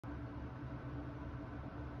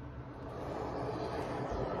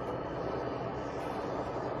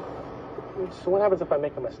So what happens if I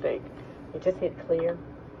make a mistake? You just hit clear,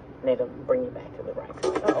 and it'll bring you back to the right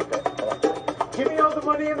side. Oh, okay. Give me all the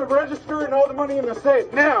money in the register and all the money in the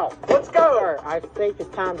safe. Now, let's go. Sir, our safe is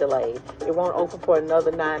time delayed. It won't open for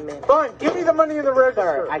another 9 minutes. Fine, give me the money in the register.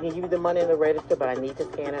 Sir, I can give you the money in the register, but I need to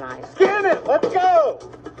scan an item. Scan it, let's go.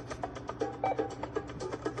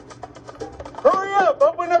 Hurry up,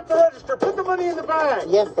 open up the register. Put the money in the bag.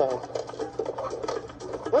 Yes, sir.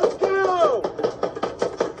 Let's go.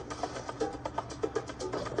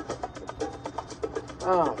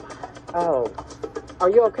 Oh. Are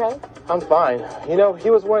you okay? I'm fine. You know, he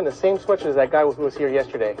was wearing the same sweatshirt as that guy who was here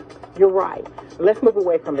yesterday. You're right. Let's move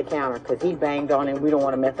away from the counter because he banged on it and we don't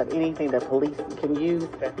want to mess up anything the police can use.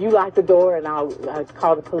 Okay. You lock the door and I'll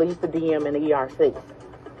call the police, the DM, and the ERC.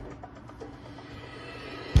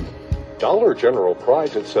 Dollar General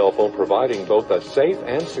prides itself on providing both a safe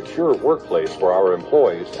and secure workplace for our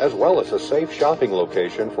employees as well as a safe shopping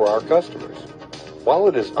location for our customers. While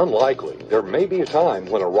it is unlikely, there may be a time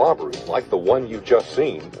when a robbery, like the one you've just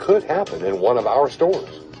seen, could happen in one of our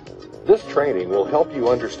stores. This training will help you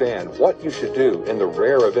understand what you should do in the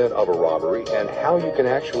rare event of a robbery and how you can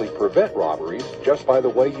actually prevent robberies just by the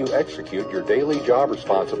way you execute your daily job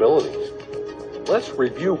responsibilities. Let's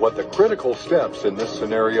review what the critical steps in this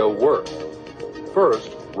scenario were.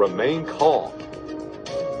 First, remain calm.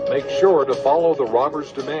 Make sure to follow the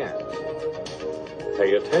robber's demands.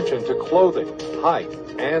 Pay attention to clothing, height,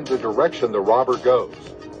 and the direction the robber goes.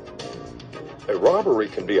 A robbery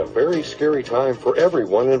can be a very scary time for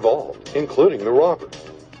everyone involved, including the robber.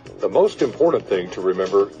 The most important thing to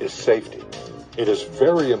remember is safety. It is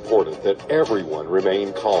very important that everyone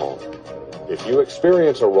remain calm. If you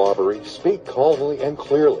experience a robbery, speak calmly and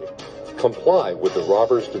clearly. Comply with the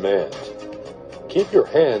robber's demands. Keep your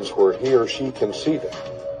hands where he or she can see them.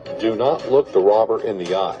 Do not look the robber in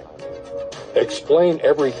the eye. Explain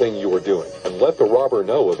everything you are doing and let the robber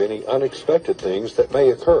know of any unexpected things that may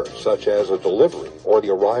occur, such as a delivery or the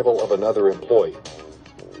arrival of another employee.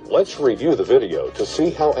 Let's review the video to see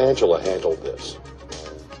how Angela handled this.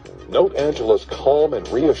 Note Angela's calm and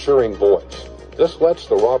reassuring voice. This lets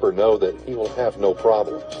the robber know that he will have no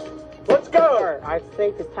problems. Let's go. Sir, our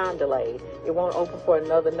safe is time delayed. It won't open for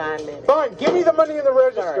another 9 minutes. Fine, give me the money in the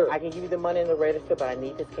register. Sir, I can give you the money in the register, but I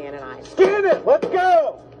need to scan an item. Scan it, let's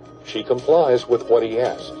go. She complies with what he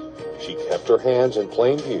asked. She kept her hands in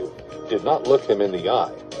plain view, did not look him in the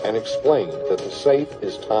eye, and explained that the safe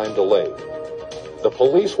is time delayed. The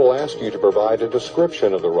police will ask you to provide a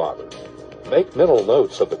description of the robber. Make mental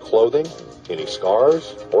notes of the clothing, any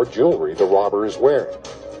scars, or jewelry the robber is wearing.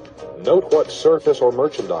 Note what surface or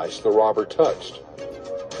merchandise the robber touched.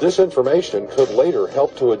 This information could later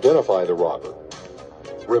help to identify the robber.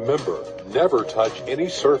 Remember, never touch any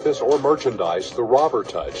surface or merchandise the robber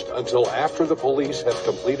touched until after the police have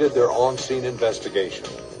completed their on-scene investigation.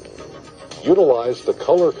 Utilize the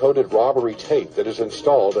color-coded robbery tape that is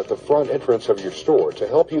installed at the front entrance of your store to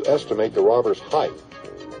help you estimate the robber's height.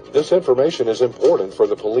 This information is important for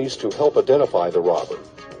the police to help identify the robber.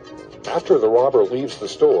 After the robber leaves the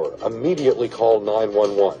store, immediately call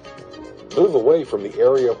 911. Move away from the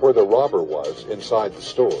area where the robber was inside the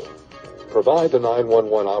store. Provide the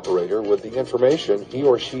 911 operator with the information he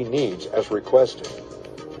or she needs as requested.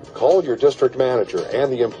 Call your district manager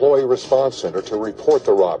and the Employee Response Center to report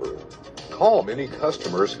the robbery. Call any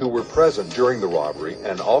customers who were present during the robbery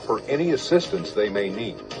and offer any assistance they may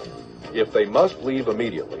need. If they must leave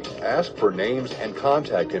immediately, ask for names and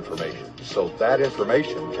contact information so that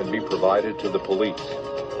information can be provided to the police.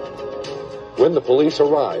 When the police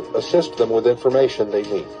arrive, assist them with information they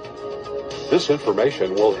need. This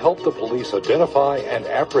information will help the police identify and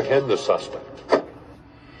apprehend the suspect.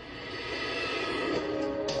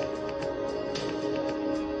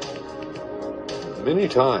 Many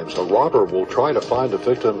times, a robber will try to find a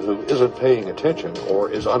victim who isn't paying attention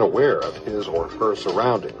or is unaware of his or her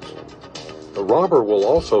surroundings. The robber will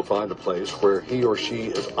also find a place where he or she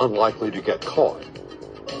is unlikely to get caught.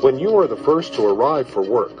 When you are the first to arrive for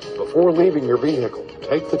work, before leaving your vehicle,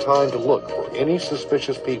 take the time to look for any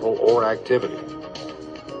suspicious people or activity.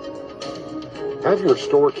 Have your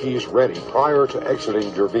store keys ready prior to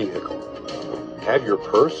exiting your vehicle. Have your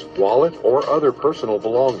purse, wallet, or other personal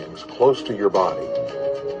belongings close to your body.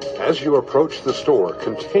 As you approach the store,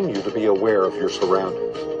 continue to be aware of your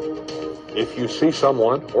surroundings. If you see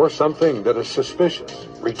someone or something that is suspicious,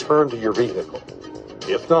 return to your vehicle.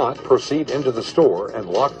 If not, proceed into the store and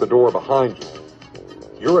lock the door behind you.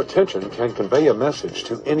 Your attention can convey a message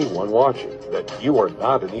to anyone watching that you are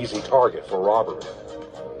not an easy target for robbery.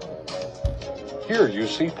 Here you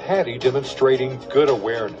see Patty demonstrating good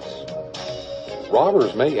awareness.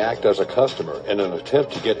 Robbers may act as a customer in an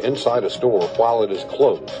attempt to get inside a store while it is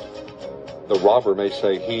closed. The robber may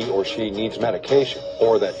say he or she needs medication,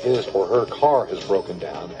 or that his or her car has broken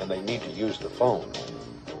down and they need to use the phone.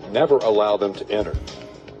 Never allow them to enter.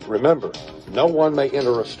 Remember, no one may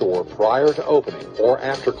enter a store prior to opening or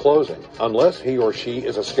after closing unless he or she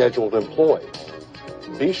is a scheduled employee.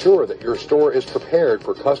 Be sure that your store is prepared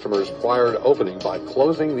for customers prior to opening by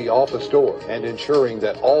closing the office door and ensuring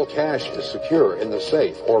that all cash is secure in the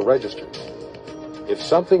safe or register. If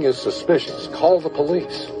something is suspicious, call the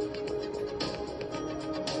police.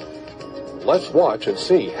 Let's watch and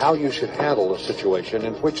see how you should handle a situation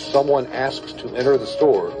in which someone asks to enter the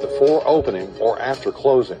store before opening or after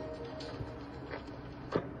closing.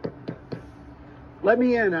 Let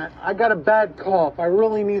me in. I got a bad cough. I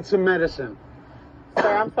really need some medicine.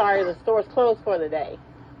 Sir, I'm sorry, the store's closed for the day.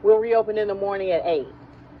 We'll reopen in the morning at 8.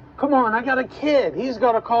 Come on, I got a kid. He's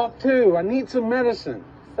got a cough too. I need some medicine.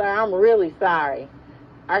 Sir, I'm really sorry.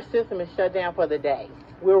 Our system is shut down for the day.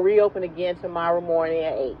 We'll reopen again tomorrow morning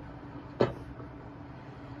at 8.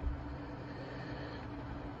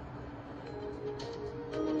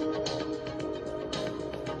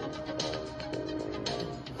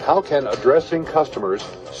 How can addressing customers,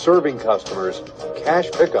 serving customers, cash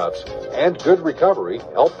pickups, and good recovery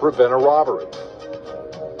help prevent a robbery?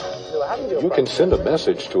 You can send a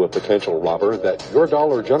message to a potential robber that your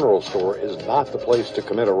Dollar General store is not the place to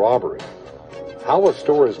commit a robbery. How a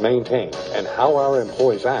store is maintained and how our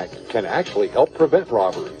employees act can actually help prevent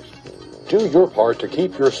robberies. Do your part to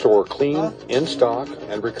keep your store clean, in stock,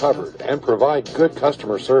 and recovered, and provide good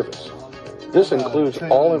customer service. This includes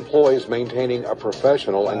all employees maintaining a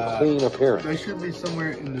professional and clean appearance. They should be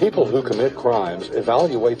somewhere in the People who commit crimes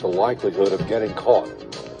evaluate the likelihood of getting caught.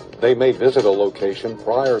 They may visit a location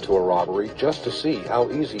prior to a robbery just to see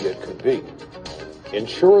how easy it could be.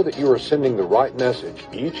 Ensure that you are sending the right message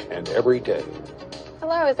each and every day.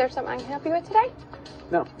 Hello, is there something I can help you with today?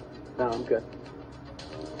 No, I'm good.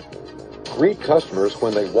 Greet customers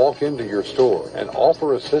when they walk into your store and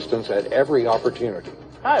offer assistance at every opportunity.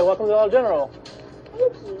 Hi, welcome to Dollar General.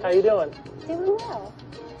 Thank you. How you doing? Doing well.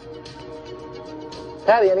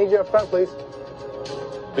 Patty, I need you up front, please.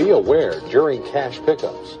 Be aware during cash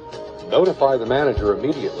pickups. Notify the manager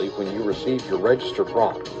immediately when you receive your register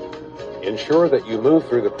prompt. Ensure that you move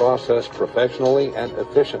through the process professionally and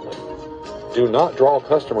efficiently. Do not draw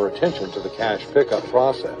customer attention to the cash pickup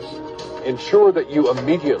process. Ensure that you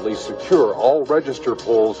immediately secure all register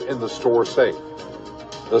pulls in the store safe.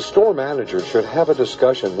 The store manager should have a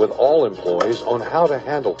discussion with all employees on how to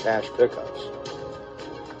handle cash pickups.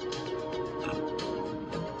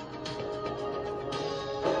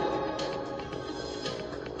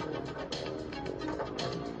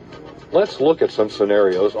 Let's look at some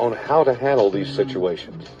scenarios on how to handle these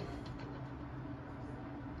situations.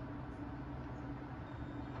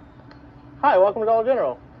 Hi, welcome to Dollar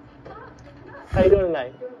General. How you doing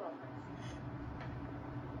tonight?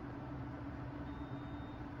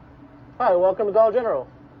 Hi, welcome to Dollar General.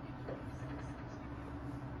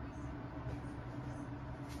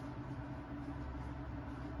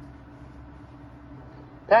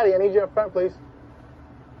 Patty, I need you up front, please. Is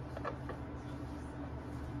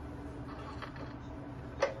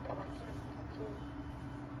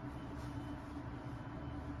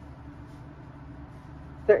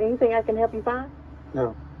there anything I can help you find?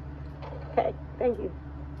 No. Okay, thank you.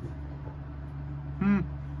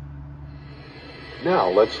 Now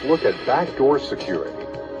let's look at backdoor security,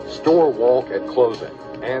 store walk at closing,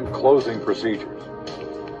 and closing procedures.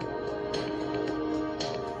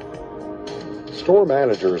 Store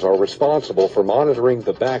managers are responsible for monitoring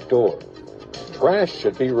the back door. Trash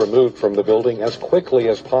should be removed from the building as quickly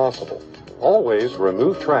as possible. Always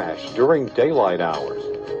remove trash during daylight hours.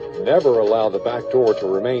 Never allow the back door to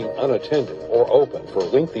remain unattended or open for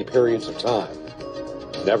lengthy periods of time.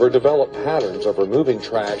 Never develop patterns of removing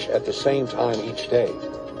trash at the same time each day.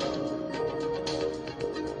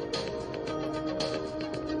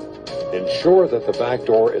 Ensure that the back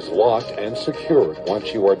door is locked and secured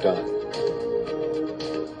once you are done.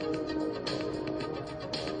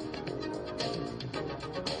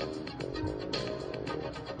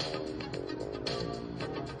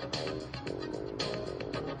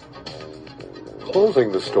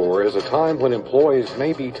 Closing the store is a time when employees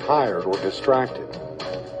may be tired or distracted.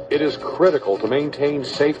 It is critical to maintain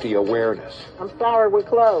safety awareness. I'm sorry, we're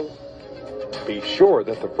closed. Be sure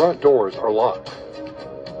that the front doors are locked.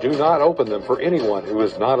 Do not open them for anyone who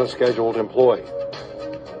is not a scheduled employee.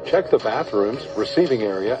 Check the bathrooms, receiving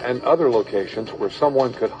area, and other locations where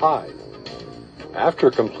someone could hide.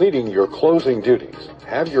 After completing your closing duties,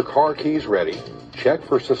 have your car keys ready, check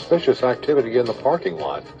for suspicious activity in the parking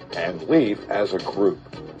lot, and leave as a group.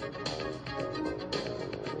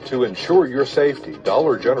 To ensure your safety,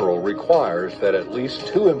 Dollar General requires that at least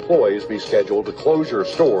 2 employees be scheduled to close your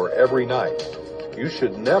store every night. You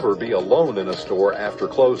should never be alone in a store after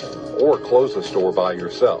closing, or close a store by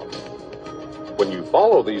yourself. When you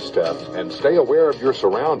follow these steps and stay aware of your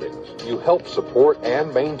surroundings, you help support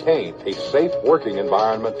and maintain a safe working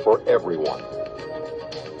environment for everyone.